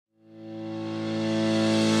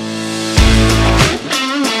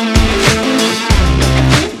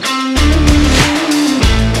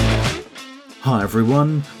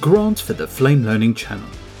everyone, Grant for the Flame Learning channel.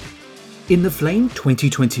 In the Flame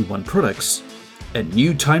 2021 products, a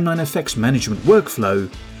new TimelineFX management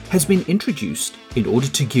workflow has been introduced in order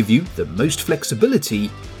to give you the most flexibility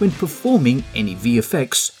when performing any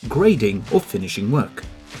VFX, grading or finishing work.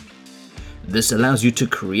 This allows you to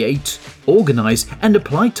create, organize and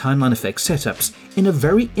apply TimelineFX setups in a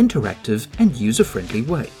very interactive and user-friendly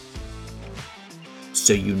way.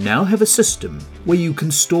 So you now have a system where you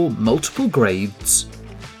can store multiple grades,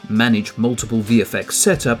 manage multiple VFX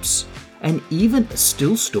setups, and even a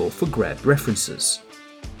still store for grad references.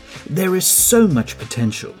 There is so much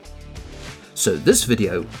potential. So this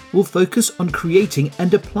video will focus on creating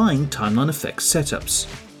and applying TimelineFX setups.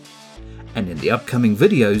 And in the upcoming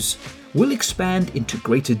videos, we'll expand into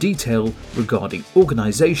greater detail regarding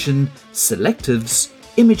organization, selectives,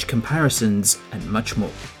 image comparisons, and much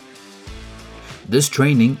more. This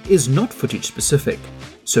training is not footage specific,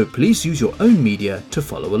 so please use your own media to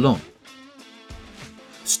follow along.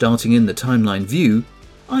 Starting in the timeline view,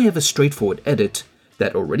 I have a straightforward edit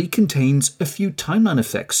that already contains a few timeline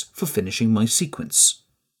effects for finishing my sequence.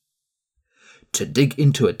 To dig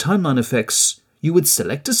into a timeline effects, you would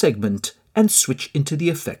select a segment and switch into the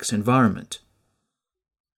effects environment.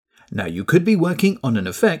 Now you could be working on an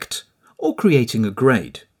effect or creating a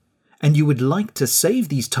grade, and you would like to save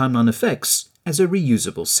these timeline effects as a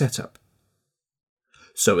reusable setup.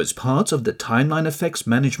 So as part of the TimelineFX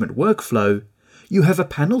management workflow, you have a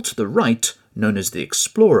panel to the right known as the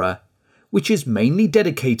Explorer, which is mainly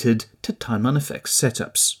dedicated to TimelineFX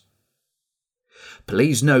setups.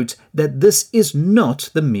 Please note that this is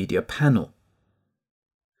not the media panel.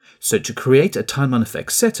 So to create a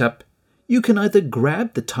TimelineFX setup, you can either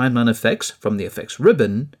grab the TimelineFX from the effects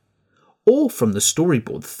ribbon or from the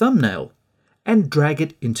storyboard thumbnail and drag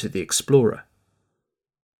it into the Explorer.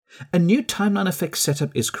 A new TimelineFX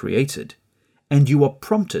setup is created, and you are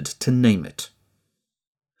prompted to name it.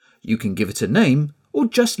 You can give it a name or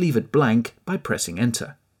just leave it blank by pressing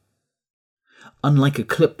Enter. Unlike a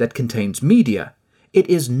clip that contains media, it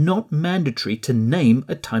is not mandatory to name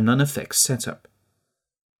a TimelineFX setup.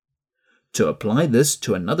 To apply this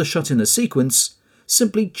to another shot in the sequence,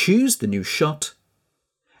 simply choose the new shot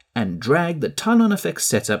and drag the TimelineFX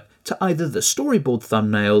setup to either the storyboard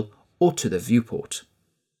thumbnail or to the viewport.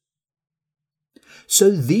 So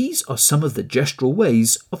these are some of the gestural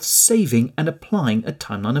ways of saving and applying a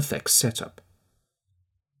TimelineFX setup.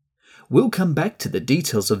 We'll come back to the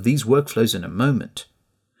details of these workflows in a moment.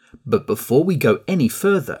 But before we go any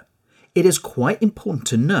further, it is quite important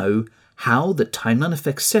to know how the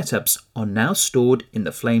TimelineFX setups are now stored in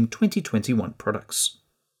the Flame 2021 products.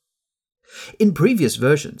 In previous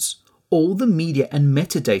versions, all the media and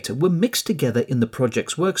metadata were mixed together in the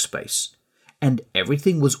project's workspace, and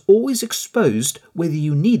everything was always exposed whether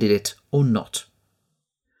you needed it or not.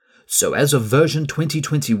 So as of version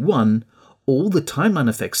 2021, all the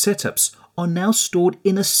TimelineFX setups are now stored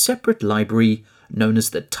in a separate library known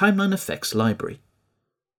as the TimelineFX library.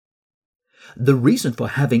 The reason for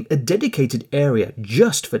having a dedicated area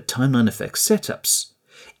just for TimelineFX setups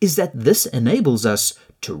is that this enables us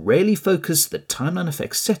to really focus the TimelineFX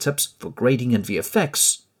setups for grading and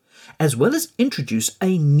VFX, as well as introduce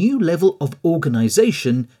a new level of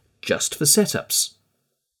organization just for setups.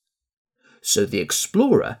 So the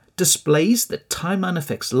Explorer displays the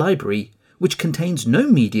TimelineFX library, which contains no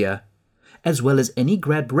media, as well as any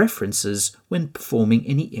grad references when performing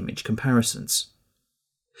any image comparisons.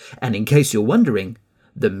 And in case you're wondering,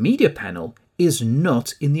 the media panel is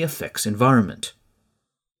not in the effects environment.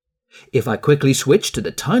 If I quickly switch to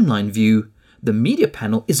the timeline view, the media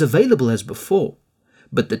panel is available as before,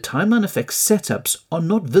 but the TimelineFX setups are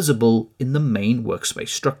not visible in the main workspace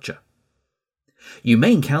structure. You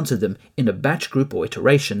may encounter them in a batch group or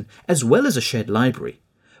iteration as well as a shared library,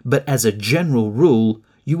 but as a general rule,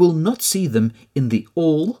 you will not see them in the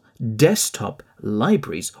All, Desktop,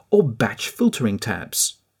 Libraries or Batch Filtering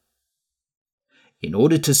tabs. In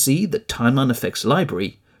order to see the TimelineFX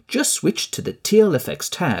library, just switch to the TLFX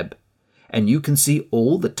tab, and you can see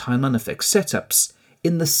all the TimelineFX setups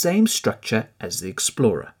in the same structure as the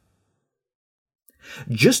Explorer.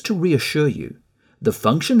 Just to reassure you, the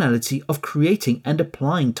functionality of creating and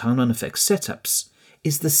applying TimelineFX setups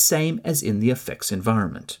is the same as in the effects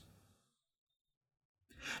environment.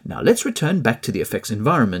 Now let's return back to the effects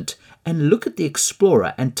environment and look at the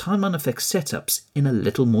Explorer and TimelineFX setups in a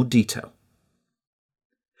little more detail.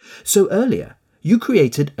 So earlier, you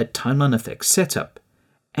created a TimelineFX setup,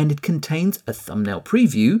 and it contains a thumbnail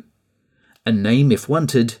preview, a name if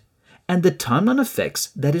wanted, and the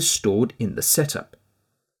TimelineFX that is stored in the setup.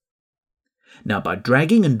 Now by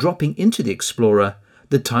dragging and dropping into the Explorer,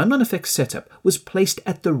 the TimelineFX setup was placed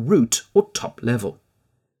at the root or top level.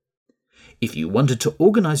 If you wanted to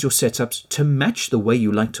organize your setups to match the way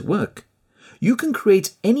you like to work, you can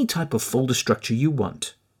create any type of folder structure you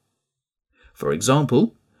want. For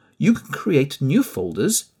example, you can create new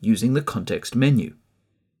folders using the context menu.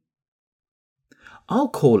 I'll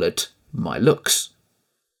call it My Looks.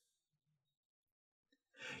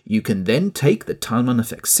 You can then take the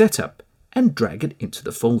TimelineFX setup and drag it into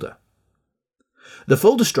the folder. The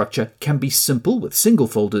folder structure can be simple with single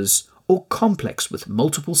folders or complex with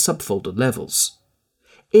multiple subfolder levels.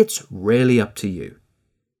 It's really up to you.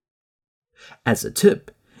 As a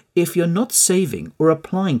tip, if you're not saving or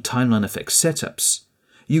applying TimelineFX setups,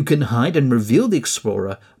 you can hide and reveal the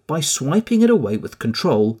Explorer by swiping it away with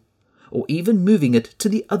Control, or even moving it to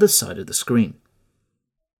the other side of the screen.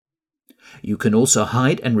 You can also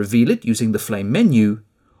hide and reveal it using the flame menu,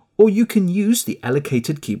 or you can use the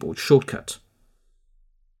allocated keyboard shortcut.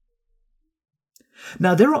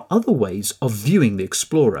 Now, there are other ways of viewing the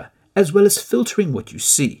Explorer, as well as filtering what you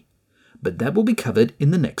see, but that will be covered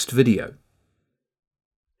in the next video.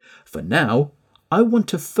 For now, I want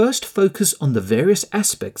to first focus on the various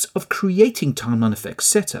aspects of creating TimelineFX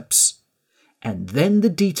setups, and then the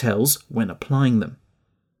details when applying them.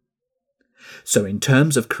 So in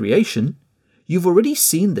terms of creation, you've already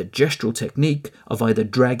seen the gestural technique of either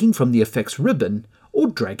dragging from the effects ribbon or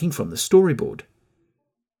dragging from the storyboard.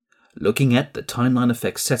 Looking at the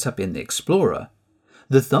TimelineFX setup in the Explorer,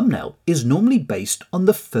 the thumbnail is normally based on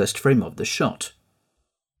the first frame of the shot.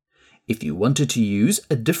 If you wanted to use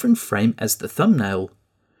a different frame as the thumbnail,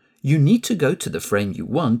 you need to go to the frame you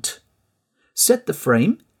want, set the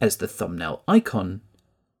frame as the thumbnail icon,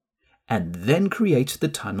 and then create the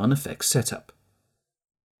TimelineFX setup.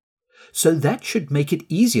 So that should make it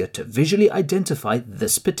easier to visually identify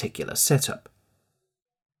this particular setup.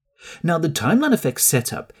 Now, the TimelineFX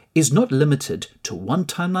setup is not limited to one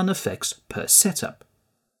TimelineFX per setup.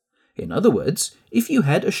 In other words, if you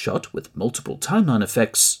had a shot with multiple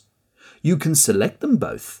TimelineFX, you can select them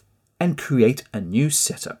both and create a new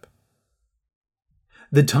setup.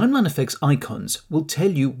 The TimelineFX icons will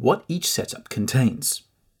tell you what each setup contains.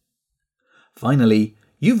 Finally,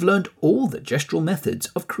 you've learned all the gestural methods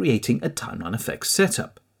of creating a TimelineFX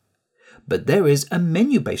setup, but there is a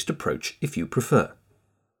menu-based approach if you prefer.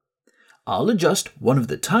 I'll adjust one of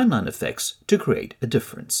the TimelineFX to create a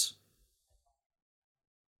difference.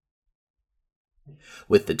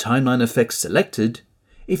 With the TimelineFX selected,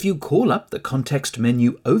 if you call up the context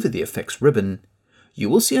menu over the effects ribbon, you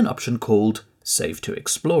will see an option called Save to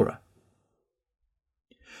Explorer.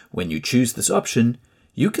 When you choose this option,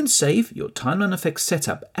 you can save your TimelineFX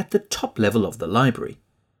setup at the top level of the library.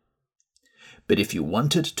 But if you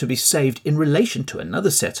want it to be saved in relation to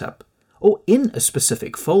another setup or in a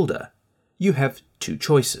specific folder, you have two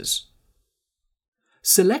choices.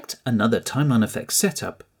 Select another TimelineFX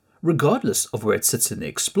setup, regardless of where it sits in the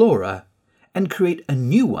Explorer, and create a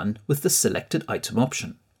new one with the selected item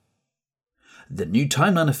option. The new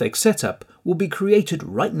TimelineFX setup will be created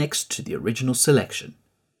right next to the original selection.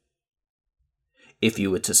 If you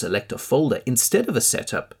were to select a folder instead of a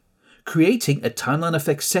setup, creating a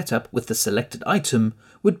TimelineFX setup with the selected item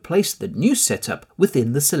would place the new setup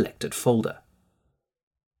within the selected folder.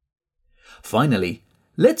 Finally,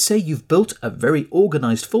 let's say you've built a very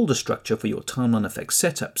organized folder structure for your TimelineFX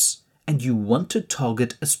setups, and you want to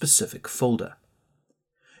target a specific folder.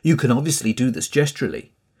 You can obviously do this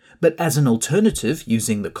gesturally, but as an alternative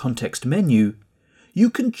using the context menu, you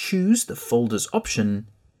can choose the folders option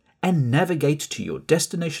and navigate to your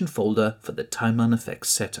destination folder for the TimelineFX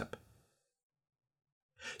setup.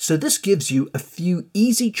 So this gives you a few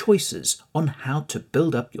easy choices on how to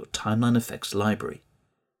build up your TimelineFX library.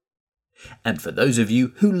 And for those of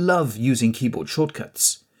you who love using keyboard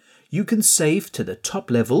shortcuts, you can save to the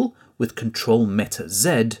top level with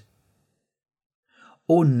Ctrl-Meta-Z,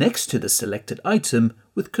 or next to the selected item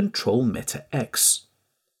with Ctrl-Meta-X.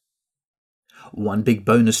 One big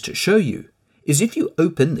bonus to show you is if you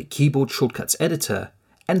open the Keyboard Shortcuts editor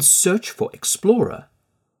and search for Explorer.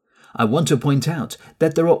 I want to point out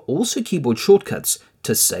that there are also keyboard shortcuts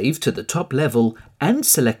to save to the top level and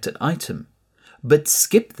selected item, but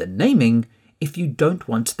skip the naming if you don't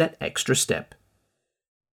want that extra step.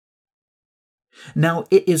 Now,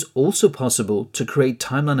 it is also possible to create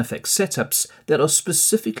TimelineFX setups that are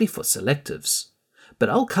specifically for selectives, but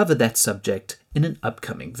I'll cover that subject in an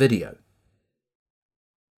upcoming video.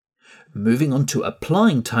 Moving on to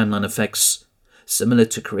applying TimelineFX, similar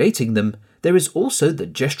to creating them, there is also the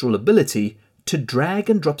gestural ability to drag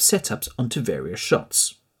and drop setups onto various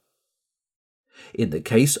shots. In the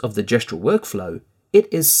case of the gestural workflow,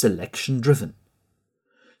 it is selection driven.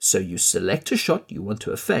 So you select a shot you want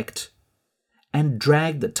to affect and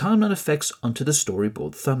drag the timeline effects onto the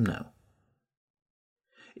storyboard thumbnail.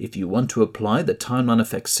 If you want to apply the timeline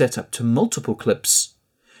effects setup to multiple clips,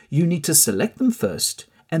 you need to select them first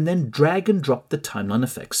and then drag and drop the timeline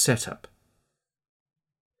effects setup.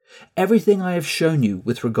 Everything I have shown you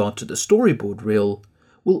with regard to the storyboard reel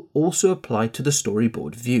will also apply to the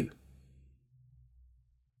storyboard view.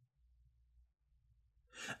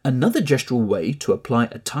 Another gestural way to apply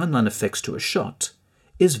a timeline effects to a shot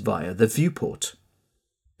is via the viewport.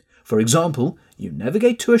 For example, you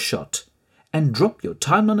navigate to a shot and drop your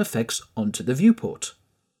timeline effects onto the viewport.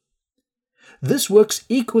 This works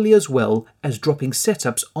equally as well as dropping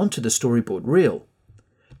setups onto the storyboard reel.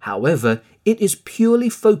 However, it is purely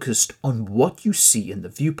focused on what you see in the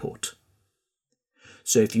viewport.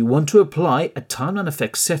 So if you want to apply a timeline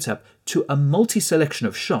effects setup to a multi-selection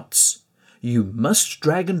of shots, you must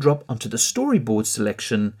drag and drop onto the storyboard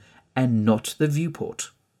selection and not the viewport.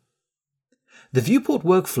 The viewport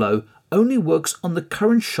workflow only works on the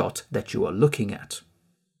current shot that you are looking at.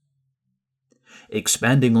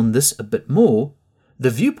 Expanding on this a bit more, the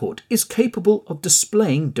viewport is capable of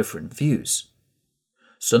displaying different views.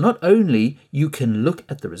 So not only you can look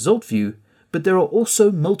at the result view, but there are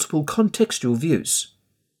also multiple contextual views.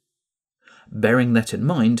 Bearing that in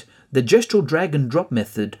mind, the gestural drag and drop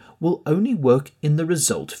method will only work in the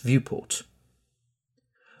result viewport.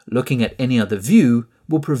 Looking at any other view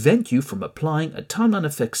will prevent you from applying a timeline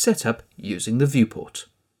effects setup using the viewport.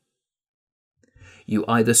 You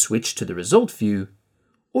either switch to the result view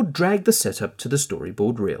or drag the setup to the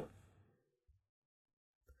storyboard reel.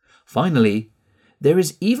 Finally, there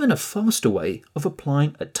is even a faster way of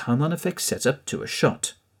applying a timeline effects setup to a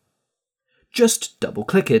shot. Just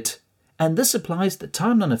double-click it, and this applies the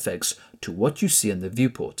timeline effects to what you see in the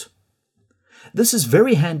viewport. This is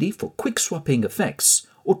very handy for quick swapping effects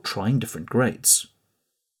or trying different grades.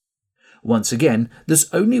 Once again, this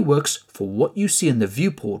only works for what you see in the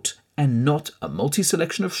viewport and not a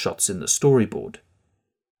multi-selection of shots in the storyboard.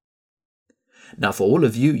 Now, for all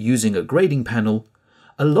of you using a grading panel,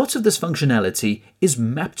 a lot of this functionality is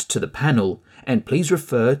mapped to the panel, and please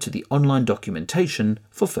refer to the online documentation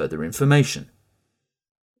for further information.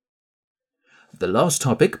 The last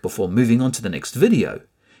topic before moving on to the next video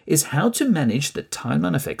is how to manage the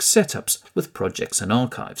timeline effects setups with projects and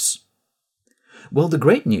archives. Well, the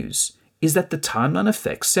great news is that the timeline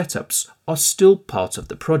effects setups are still part of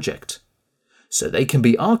the project, so they can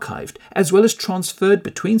be archived as well as transferred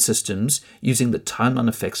between systems using the timeline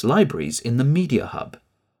effects libraries in the Media Hub.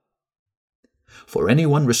 For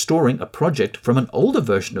anyone restoring a project from an older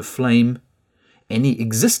version of Flame, any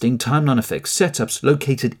existing timeline effects setups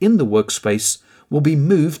located in the workspace will be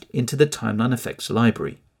moved into the timeline effects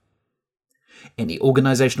library. Any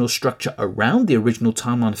organizational structure around the original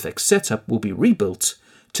timeline effects setup will be rebuilt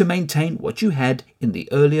to maintain what you had in the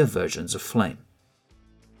earlier versions of Flame.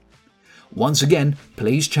 Once again,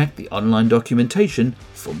 please check the online documentation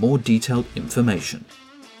for more detailed information.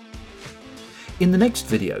 In the next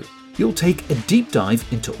video, you'll take a deep dive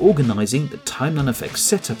into organizing the timeline effects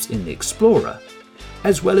setups in the Explorer,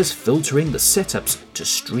 as well as filtering the setups to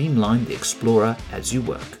streamline the Explorer as you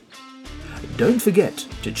work. Don't forget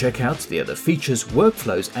to check out the other features,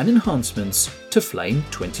 workflows and enhancements to Flame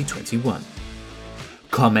 2021.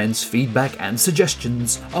 Comments, feedback and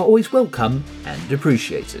suggestions are always welcome and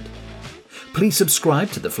appreciated. Please subscribe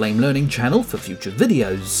to the Flame Learning channel for future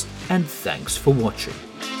videos, and thanks for watching.